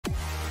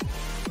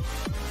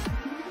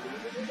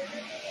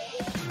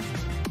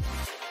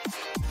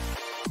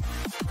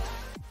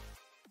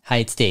Hi,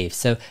 it's Dave.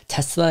 So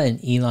Tesla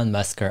and Elon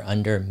Musk are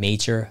under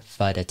major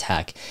FUD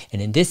attack. And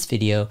in this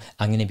video,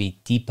 I'm going to be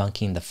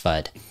debunking the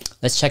FUD.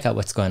 Let's check out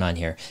what's going on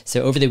here.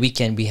 So over the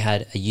weekend, we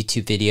had a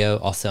YouTube video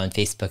also on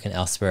Facebook and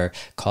elsewhere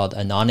called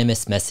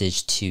Anonymous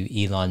Message to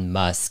Elon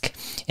Musk.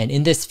 And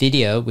in this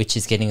video, which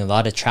is getting a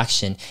lot of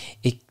traction,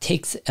 it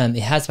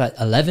has about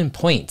 11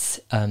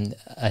 points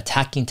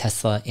attacking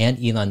Tesla and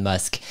Elon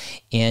Musk.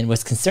 And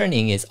what's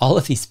concerning is all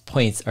of these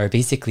points are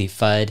basically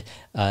FUD,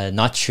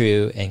 not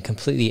true, and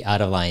completely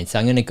out of line. So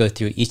I'm going to go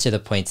through each of the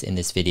points in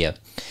this video.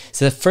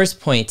 So the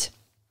first point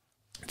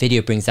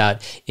video brings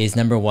out is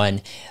number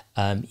one,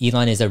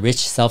 Elon is a rich,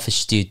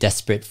 selfish dude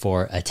desperate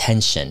for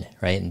attention,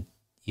 right? And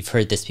you've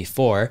heard this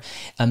before.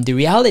 The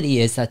reality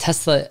is that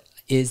Tesla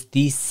is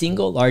the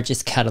single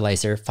largest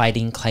catalyzer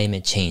fighting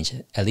climate change,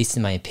 at least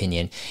in my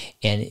opinion,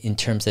 and in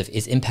terms of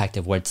its impact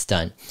of what it's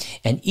done.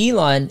 And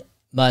Elon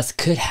Musk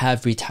could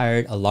have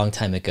retired a long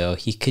time ago.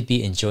 He could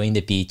be enjoying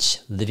the beach,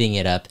 living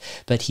it up,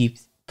 but he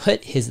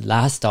put his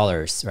last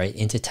dollars right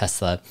into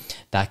Tesla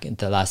back in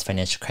the last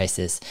financial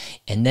crisis.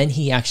 And then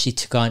he actually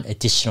took on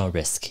additional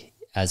risk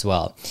as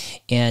well.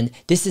 And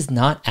this is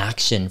not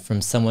action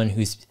from someone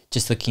who's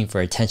just looking for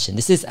attention.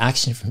 This is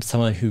action from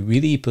someone who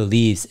really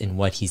believes in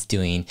what he's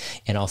doing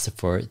and also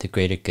for the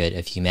greater good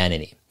of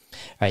humanity.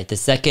 All right, the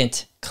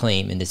second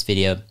claim in this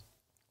video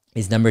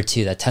is number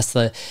two, that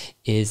Tesla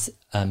is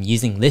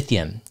using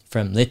lithium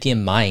from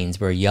lithium mines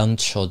where young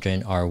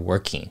children are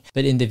working.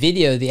 But in the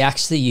video, they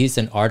actually used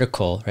an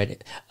article,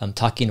 right,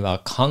 talking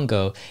about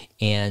Congo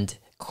and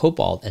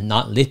cobalt and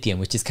not lithium,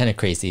 which is kind of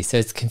crazy. So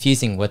it's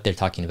confusing what they're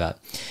talking about.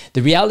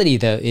 The reality,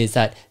 though, is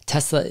that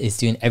Tesla is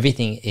doing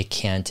everything it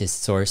can to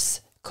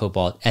source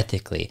cobalt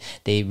ethically.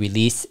 They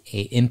release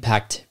an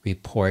impact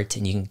report,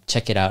 and you can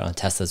check it out on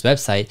Tesla's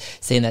website,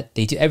 saying that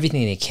they do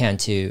everything they can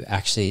to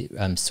actually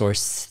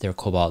source their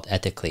cobalt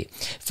ethically.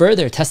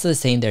 Further, Tesla is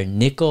saying their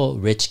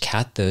nickel-rich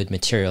cathode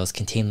materials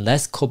contain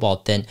less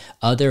cobalt than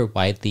other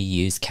widely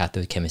used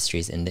cathode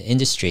chemistries in the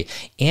industry,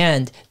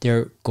 and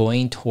they're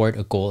going toward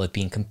a goal of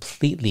being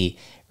completely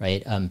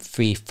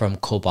free from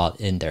cobalt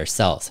in their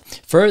cells.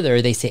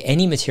 Further, they say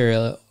any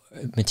material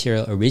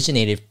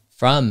originated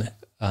from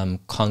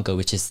Congo,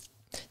 which is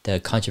the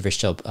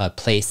controversial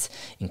place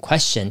in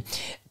question,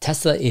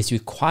 Tesla is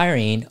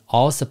requiring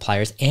all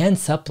suppliers and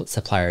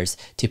sub-suppliers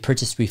to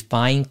purchase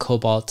refined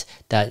cobalt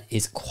that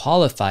is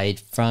qualified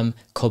from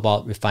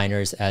cobalt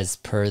refiners as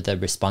per the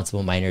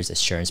Responsible Miners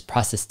Assurance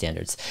Process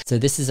Standards. So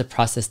this is a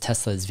process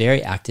Tesla is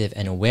very active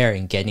and aware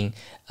in getting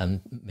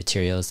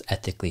materials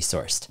ethically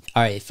sourced.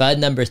 All right, FUD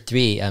number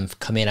three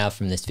coming out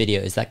from this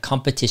video is that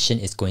competition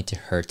is going to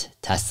hurt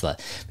Tesla.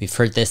 We've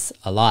heard this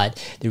a lot.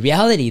 The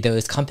reality, though,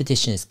 is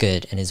competition is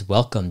good and is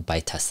welcomed by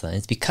Tesla. And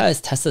it's because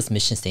Tesla's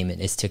mission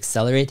statement is to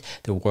accelerate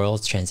the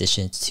world's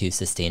transition to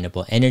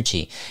sustainable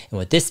energy. And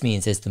what this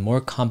means is the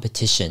more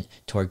competition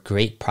toward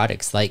great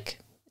products like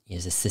the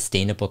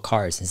sustainable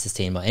cars and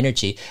sustainable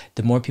energy,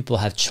 the more people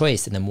have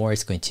choice and the more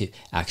it's going to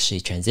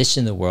actually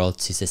transition the world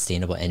to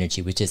sustainable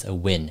energy, which is a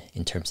win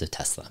in terms of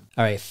Tesla.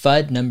 All right,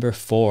 FUD number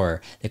four.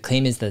 The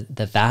claim is that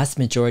the vast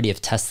majority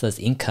of Tesla's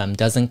income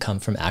doesn't come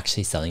from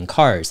actually selling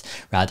cars.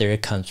 Rather,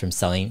 it comes from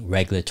selling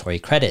regulatory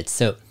credits.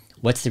 So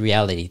what's the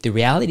reality? The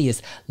reality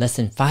is less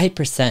than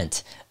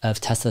 5% of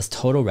Tesla's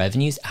total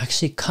revenues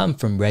actually come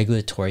from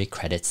regulatory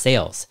credit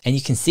sales. And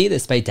you can see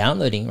this by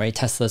downloading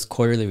Tesla's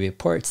quarterly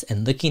reports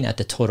and looking at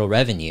the total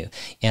revenue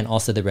and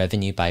also the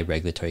revenue by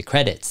regulatory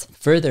credits.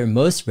 Further,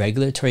 most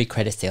regulatory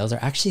credit sales are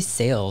actually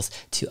sales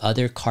to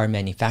other car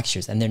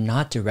manufacturers, and they're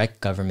not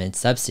direct government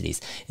subsidies.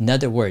 In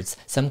other words,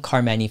 some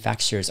car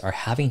manufacturers are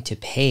having to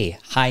pay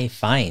high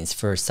fines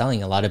for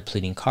selling a lot of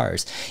polluting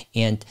cars,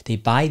 and they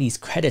buy these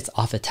credits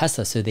off of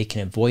Tesla so they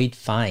can avoid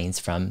fines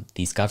from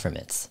these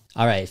governments.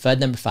 All right, FUD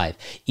number five.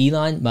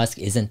 Elon Musk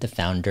isn't the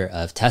founder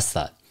of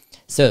Tesla.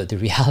 So the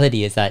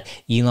reality is that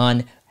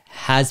Elon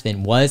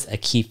was a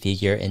key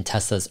figure in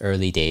Tesla's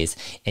early days,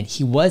 and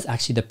he was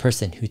actually the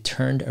person who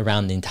turned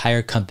around the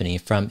entire company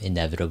from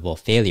inevitable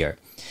failure.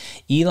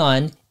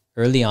 Elon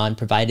early on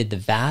provided the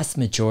vast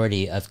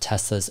majority of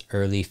Tesla's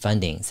early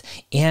fundings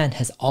and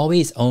has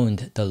always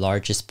owned the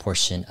largest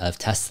portion of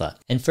Tesla.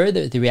 And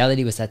further, the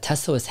reality was that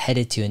Tesla was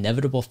headed to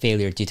inevitable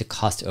failure due to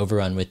cost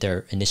overrun with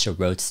their initial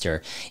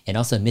Roadster and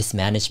also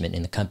mismanagement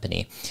in the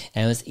company.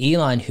 And it was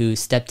Elon who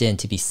stepped in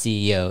to be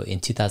CEO in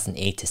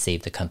 2008 to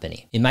save the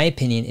company. In my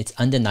opinion, it's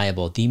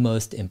undeniable the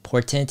most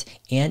important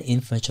and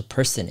influential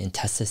person in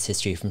Tesla's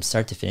history from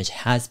start to finish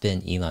has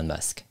been Elon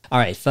Musk. All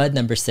right, FUD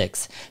number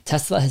six.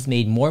 Tesla has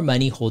made more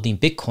money holding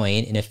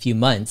Bitcoin in a few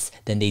months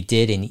than they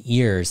did in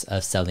years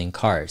of selling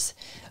cars.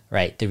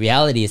 Right, the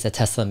reality is that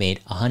Tesla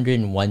made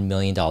 $101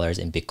 million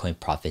in Bitcoin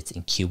profits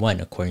in Q1,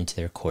 according to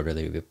their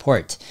quarterly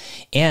report.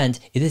 And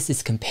this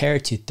is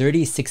compared to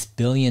 $36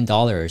 billion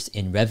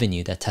in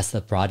revenue that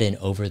Tesla brought in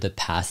over the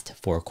past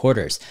 4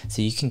 quarters.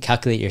 So you can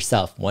calculate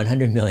yourself,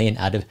 100 million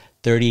out of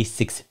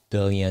 36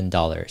 billion.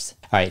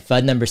 All right,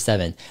 FUD number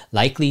 7.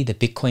 Likely the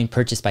Bitcoin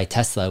purchased by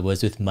Tesla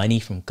was with money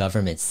from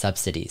government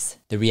subsidies.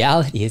 The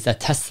reality is that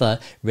Tesla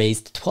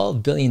raised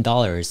 $12 billion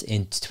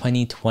in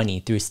 2020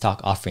 through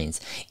stock offerings,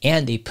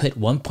 and they put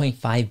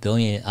 $1.5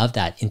 billion of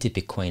that into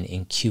Bitcoin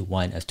in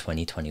Q1 of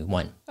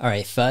 2021. All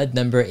right, FUD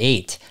number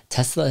 8.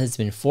 Tesla has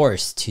been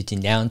forced to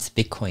denounce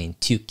Bitcoin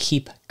to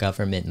keep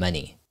government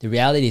money. The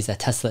reality is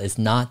that Tesla is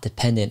not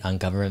dependent on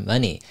government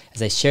money.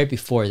 As I shared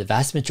before, the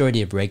vast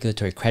majority of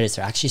regulatory credits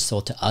are actually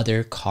sold to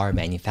other car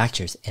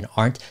manufacturers and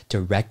aren't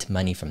direct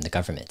money from the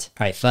government.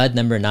 All right, FUD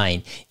number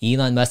 9.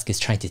 Elon Musk is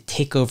trying to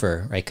take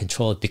over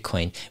control of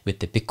Bitcoin with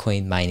the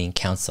Bitcoin Mining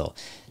Council.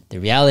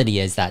 The reality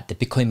is that the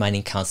Bitcoin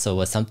Mining Council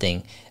was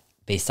something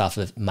based off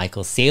of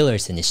Michael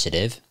Saylor's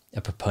initiative,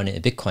 a proponent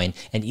of Bitcoin,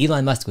 and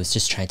Elon Musk was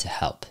just trying to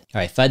help. All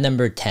right, FUD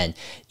number 10.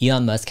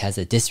 Elon Musk has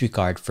a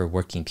disregard for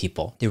working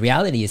people. The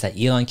reality is that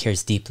Elon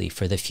cares deeply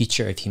for the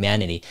future of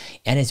humanity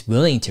and is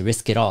willing to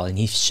risk it all, and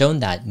he's shown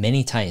that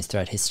many times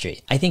throughout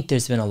history. I think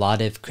there's been a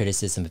lot of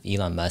criticism of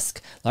Elon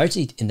Musk,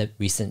 largely in the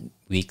recent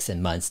weeks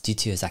and months due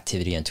to his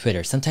activity on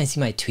Twitter. Sometimes he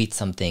might tweet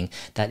something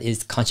that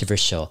is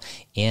controversial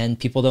and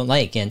people don't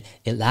like, and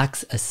it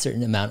lacks a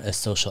certain amount of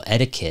social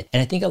etiquette.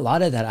 And I think a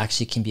lot of that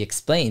actually can be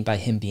explained by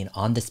him being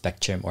on the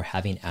spectrum or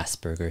having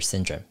Asperger's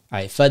syndrome. All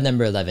right, FUD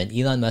number 11.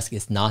 Elon Musk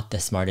is not the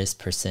smartest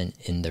person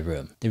in the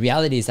room. The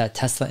reality is that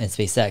Tesla and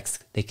SpaceX,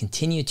 they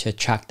continue to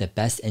attract the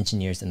best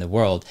engineers in the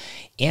world,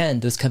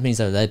 and those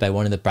companies are led by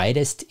one of the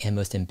brightest and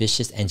most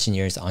ambitious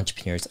engineers,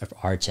 entrepreneurs of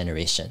our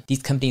generation.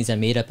 These companies are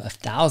made up of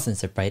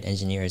thousands of bright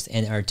engineers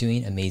and are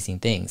doing amazing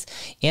things.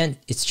 And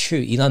it's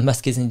true, Elon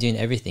Musk isn't doing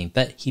everything,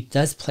 but he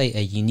does play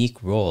a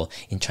unique role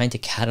in trying to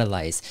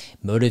catalyze,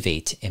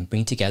 motivate, and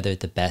bring together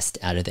the best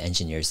out of the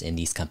engineers in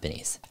these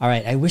companies. All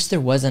right, I wish there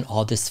wasn't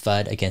all this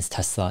FUD against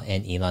Tesla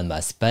and Elon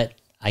Musk, but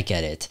I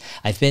get it.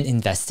 I've been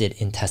invested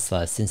in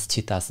Tesla since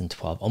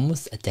 2012,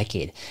 almost a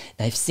decade,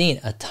 and I've seen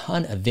a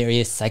ton of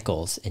various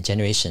cycles and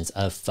generations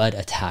of FUD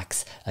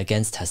attacks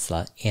against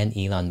Tesla and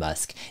Elon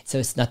Musk, so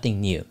it's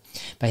nothing new.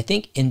 But I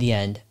think in the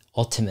end,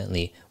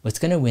 ultimately, what's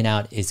going to win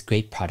out is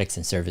great products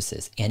and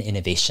services and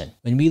innovation.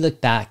 When we look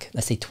back,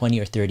 let's say 20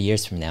 or 30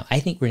 years from now, I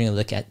think we're going to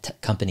look at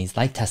companies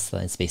like Tesla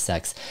and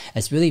SpaceX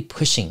as really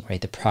pushing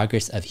the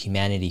progress of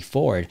humanity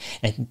forward.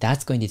 And I think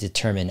that's going to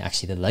determine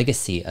actually the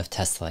legacy of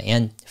Tesla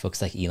and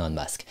folks like Elon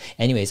Musk.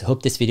 Anyways, I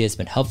hope this video has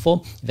been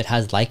helpful. If it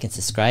has, like and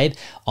subscribe.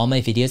 All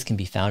my videos can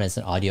be found as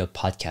an audio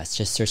podcast.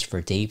 Just search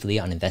for Dave Lee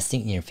on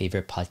investing in your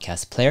favorite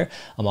podcast player.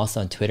 I'm also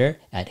on Twitter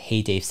at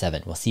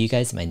HeyDave7. We'll see you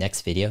guys in my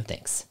next video.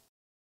 Thanks.